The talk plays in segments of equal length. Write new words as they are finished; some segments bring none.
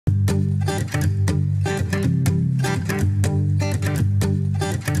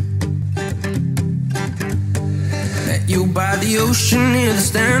the ocean near the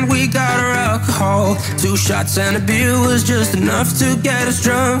stand, we got our alcohol. 2 shots and a beer was just enough to get us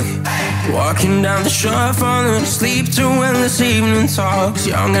drunk. Walking down the shore, falling asleep to endless evening talks.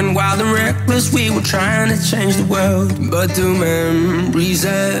 Young and wild and reckless, we were trying to change the world. But do memories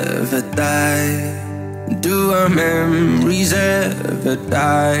ever die? Do our memories ever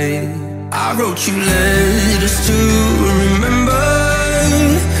die? I wrote you letters to remember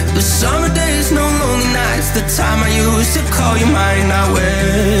the summer days, no lonely nights, the time I used to call you mine. Now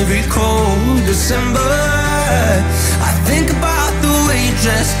every cold December, I think about the way you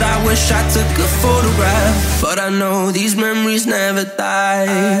dressed. I wish I took a photograph, but I know these memories never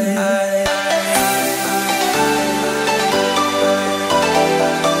die.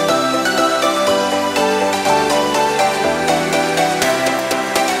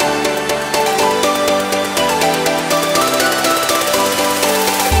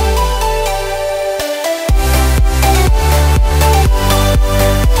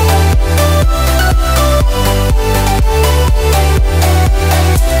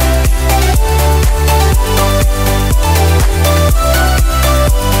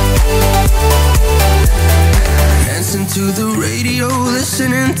 To the radio,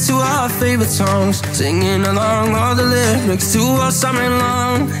 listening to our favorite songs, singing along all the lyrics to all summer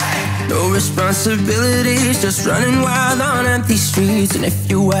long. No responsibilities, just running wild on empty streets. And if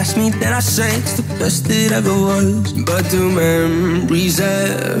you ask me, then I say it's the best it ever was. But do memories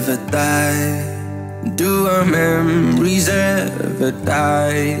ever die? Do our memories ever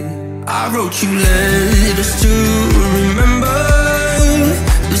die? I wrote you letters to remember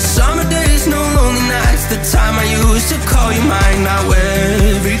the summer days, no lonely nights, the time I used to call you mine. Now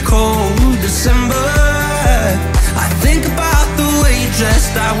every cold December, I think about the way you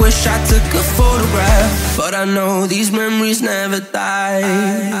dressed. I wish I took a photograph, but I know these memories never die.